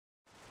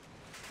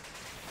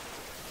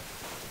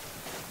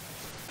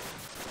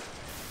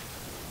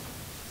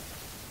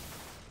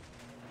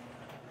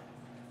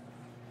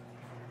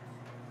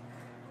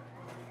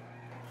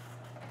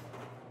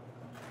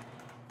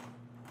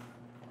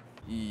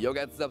Yo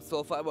guys, what's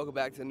up, Soulfly? Welcome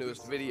back to the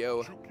newest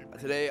video.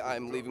 Today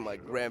I'm leaving my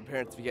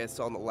grandparents. If you guys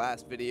saw in the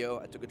last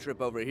video, I took a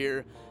trip over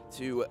here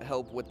to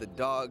help with the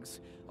dogs.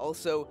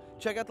 Also,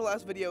 check out the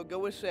last video. Go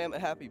wish Sam a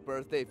happy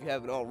birthday if you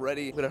haven't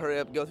already. I'm gonna hurry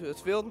up, go through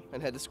this field,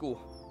 and head to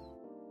school.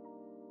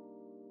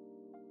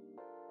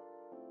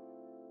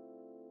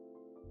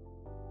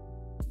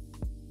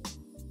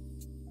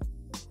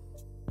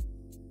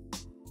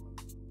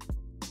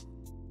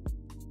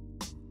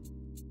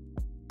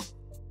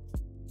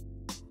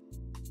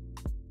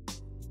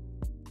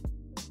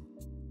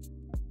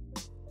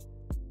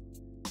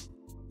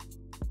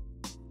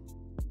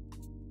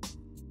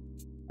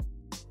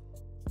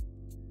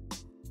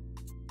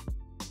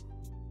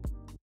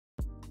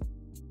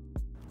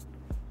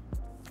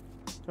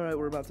 Alright,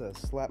 we're about to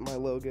slap my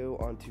logo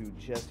onto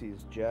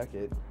Jesse's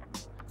jacket.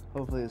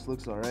 Hopefully this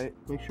looks alright.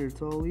 Make sure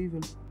it's all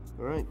even.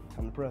 Alright,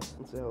 time to press.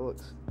 Let's see how it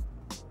looks.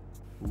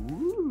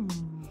 Ooh!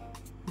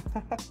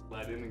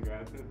 Slide in and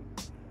grab it.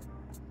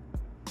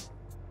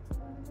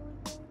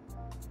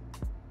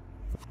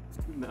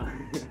 No.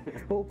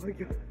 Oh my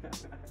god.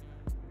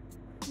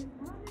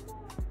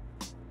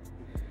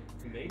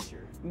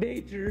 Nature.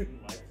 Nature.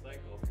 Life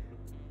cycle.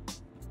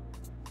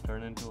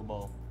 Turn into a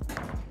ball.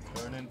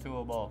 Turn into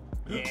a ball.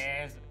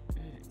 Yes!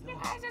 Your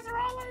eyes is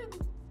rolling!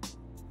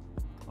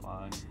 Come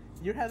on.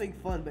 You're having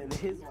fun, but in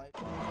his life.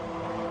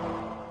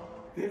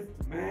 This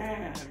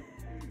man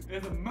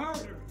is a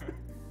murderer!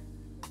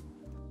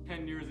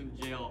 10 years in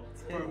jail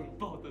for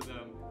both of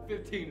them.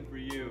 15 for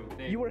you.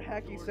 You were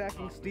hacky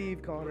sacking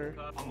Steve, Connor.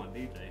 I'm a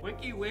DJ.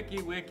 Wiki,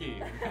 wiki,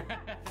 wiki.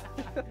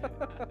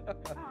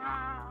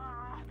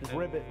 Just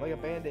rip it like a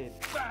band-aid.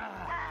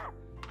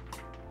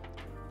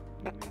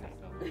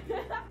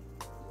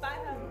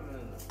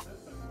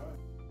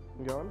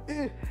 You going?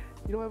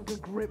 You don't have a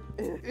good grip.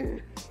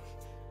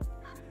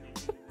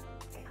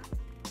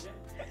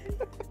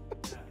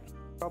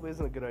 Probably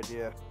isn't a good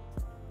idea.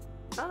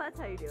 Oh, that's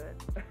how you do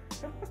it.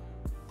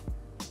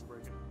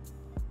 Break it.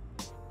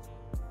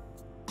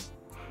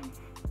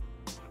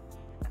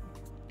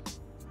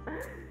 I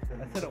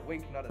said a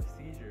wink, not a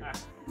seizure.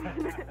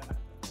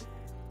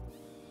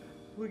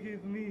 Look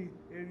at me,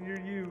 and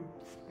you're you,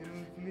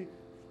 and it's me,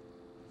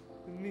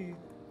 and me.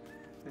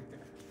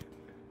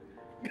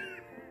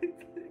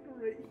 It's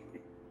great.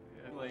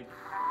 Yeah, like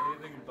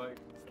anything but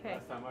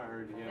last time I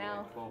heard he had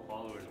like 12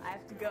 followers. I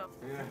have to go.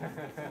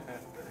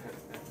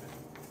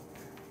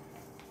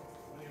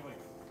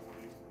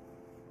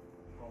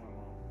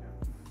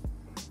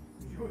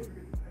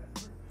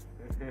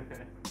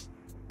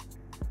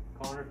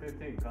 Connor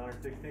 15, Connor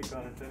 16,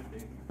 Connor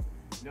 17.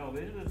 No,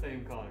 these are the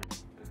same Connor.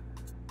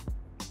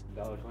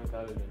 $1.25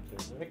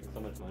 They're making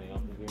so much money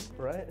off of you.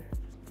 Right?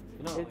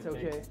 You know, It's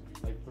okay.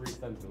 Like 3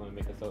 cents is gonna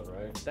make a soda,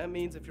 right? That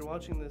means if you're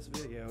watching this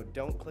video,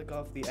 don't click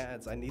off the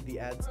ads. I need the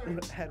ads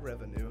ad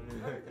revenue.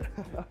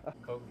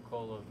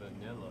 Coca-Cola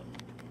vanilla.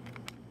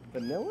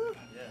 Vanilla?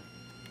 Yeah.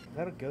 Is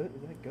that a good?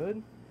 Is that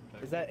good?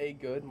 Is that a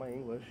good? My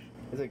English.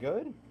 Is it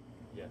good?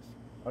 Yes.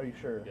 Are you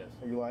sure? Yes.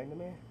 Are you lying to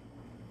me?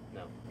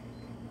 No.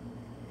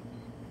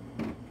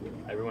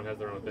 Everyone has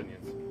their own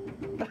opinions.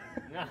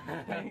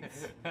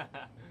 Thanks.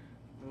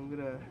 I'm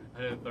gonna.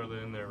 I didn't throw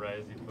that in there right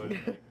as you put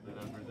like, the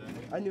numbers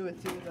in. I knew as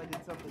soon as I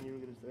did something you were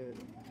gonna say it.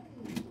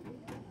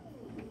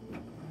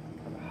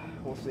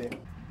 We'll see.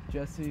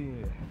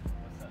 Jesse.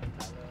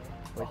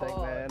 What's up,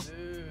 Tyler? What do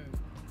you think, man? Dude.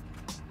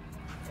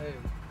 Hey.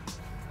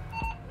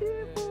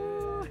 Yeah,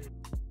 boy.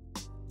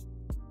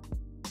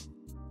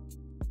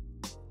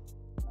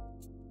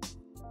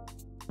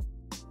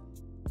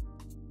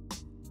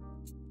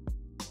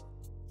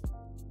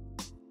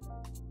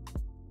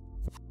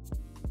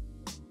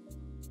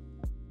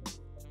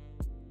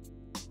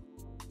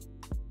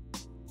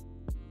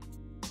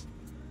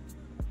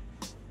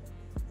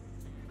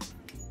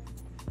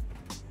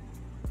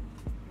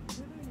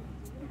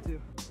 Too.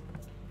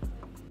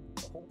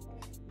 Oh.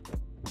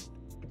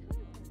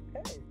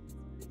 Hey.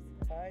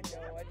 I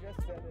know, I just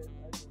said it.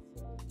 I just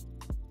said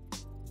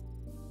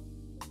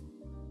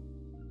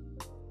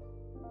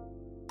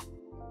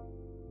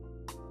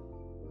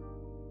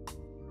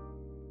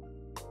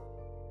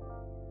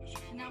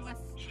it. Now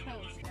West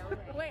Coast.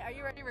 Wait, are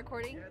you ready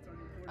recording? Yeah, it's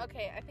already recording.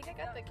 Okay, I think I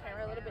got the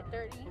camera a little bit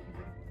dirty.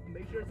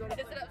 Make sure it's on. Is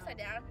it upside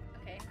down?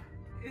 Okay.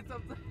 It's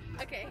upside.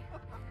 Okay.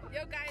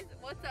 Yo guys,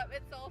 what's up?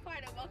 It's Soulfly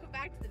and welcome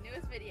back to the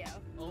newest video.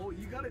 Oh,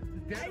 you got it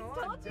dead on.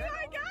 I told you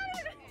I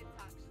got it! It's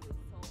actually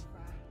soul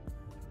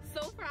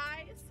fry. Soul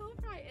fry, soul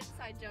fry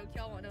inside joke.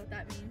 Y'all won't know what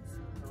that means.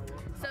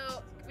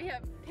 So we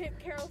have Pimp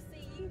Carol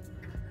C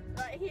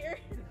right here.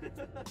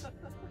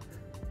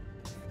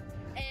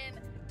 And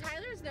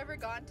Tyler's never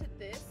gone to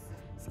this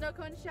snow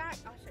cone shack.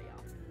 I'll show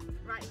y'all.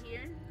 Right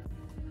here.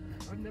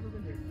 I've never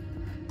been here.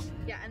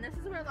 Yeah, and this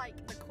is where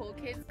like the cool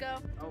kids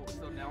go. Oh,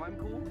 so now I'm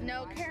cool?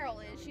 No, Carol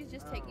is. She's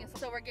just taking us.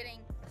 So we're getting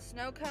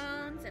snow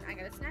cones, and I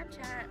got a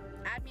Snapchat.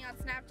 Add me on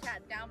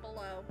Snapchat down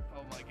below.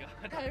 Oh my god.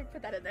 I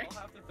put that in there.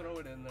 I'll have to throw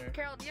it in there.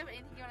 Carol, do you have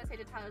anything you want to say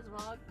to Tyler's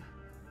vlog?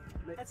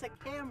 That's a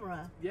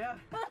camera. Yeah.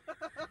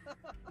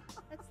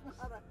 That's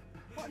not a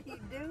What are you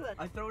doing?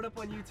 I throw it up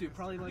on YouTube.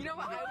 Probably like, You know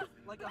what, I was-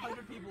 like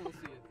 100 people will see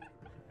it.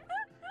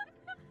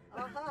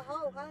 A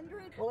whole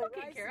 100? Well,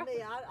 Okay, erase Carol.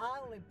 me. I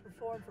only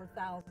perform for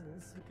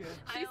thousands. Okay.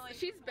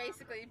 She's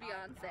basically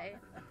Beyonce.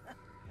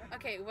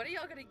 Okay, what are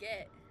y'all gonna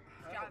get?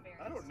 Strawberries.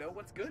 I don't know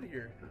what's good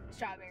here.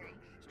 Strawberry.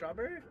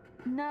 Strawberry?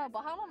 No,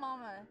 Bahama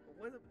Mama.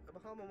 What is it? A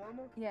Bahama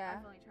Mama? Yeah.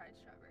 I've only tried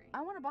strawberry.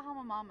 I want a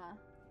Bahama Mama.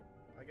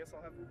 I guess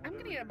I'll have. I'm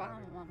gonna get a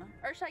Bahama Mama.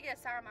 Or should I get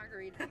a sour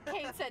margarita?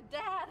 Kate said,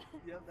 Dad.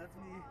 Yep, that's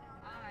me.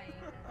 I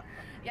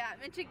Yeah,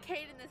 I mentioned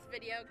Kate in this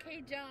video.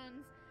 Kate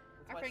Jones.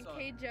 That's Our my friend son.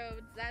 Kate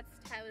Jones.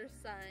 That's Tyler's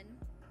son.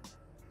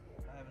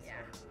 I have a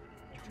Yeah. son.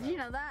 Did you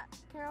know that,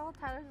 Carol?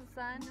 Tyler's his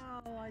son?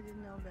 No, I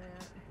didn't know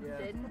that. Yeah.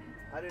 Didn't?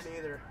 I didn't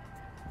either.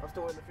 I'm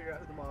still waiting to figure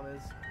out who the mom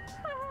is.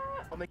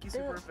 I'll make you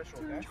super official,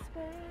 okay?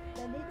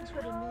 They need to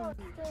put a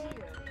menu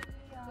here.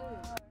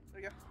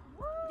 There you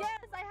go.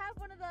 Yes, I have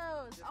one of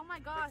those. Oh my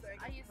gosh,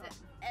 Thank I you. use it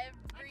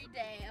every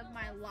day of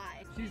my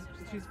life.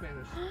 She's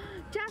Spanish.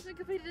 Jasmine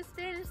completed a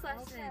Spanish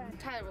lesson. Okay.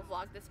 Tyler will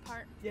vlog this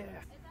part. Yeah.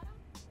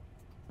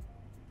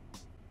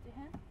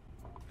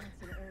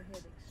 That's an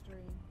airhead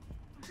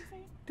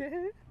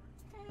extreme.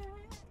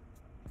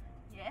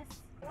 Yes.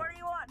 What do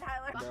you want,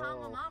 Tyler?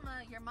 Bahama No.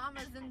 Mama. Your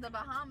mama's in the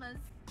Bahamas.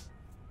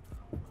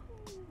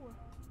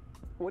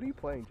 What are you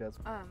playing, Jess?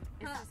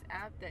 it's this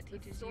app that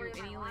teaches story you of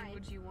my any life.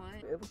 language you want.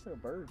 It looks like a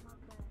bird.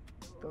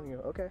 Don't you?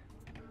 Okay.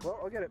 Well,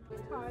 I'll get it.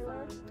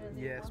 Tyler,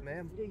 Yes,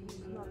 ma'am. do you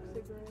smoke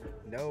cigarettes?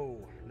 No,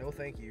 no,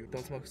 thank you.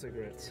 Don't smoke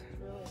cigarettes.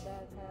 Really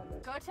bad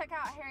habit. Go check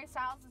out Harry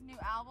Styles' new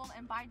album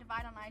and buy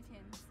Divide on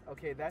iTunes.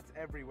 Okay, that's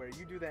everywhere.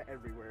 You do that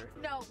everywhere.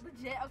 No,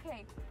 legit.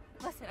 Okay,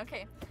 listen.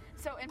 Okay,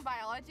 so in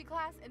biology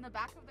class, in the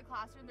back of the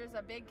classroom, there's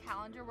a big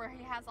calendar where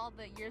he has all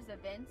the year's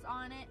events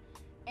on it.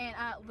 And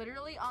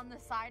literally on the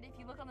side, if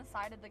you look on the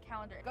side of the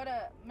calendar, go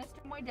to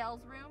Mr.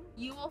 Moydell's room,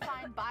 you will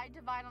find Buy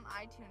Divide on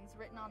iTunes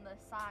written on the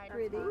side.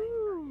 Pretty.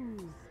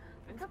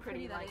 It's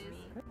pretty that like is.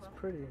 me. That's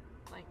pretty.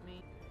 Like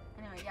me.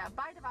 Anyway, yeah,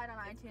 Buy Divide on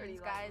pretty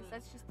iTunes, like guys. me.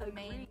 That's just the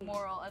main Agreed.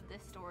 moral of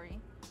this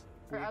story.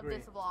 We Or of agree.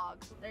 this vlog.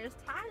 There's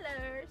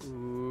Tyler's.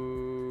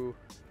 Ooh.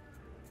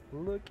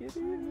 Look at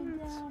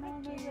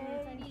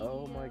it.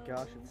 Oh my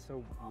gosh, it's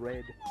so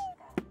red.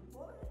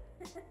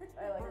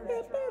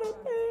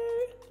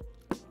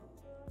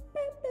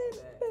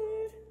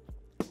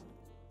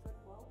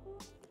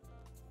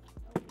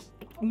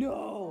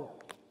 No!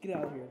 Get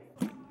out of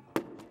here.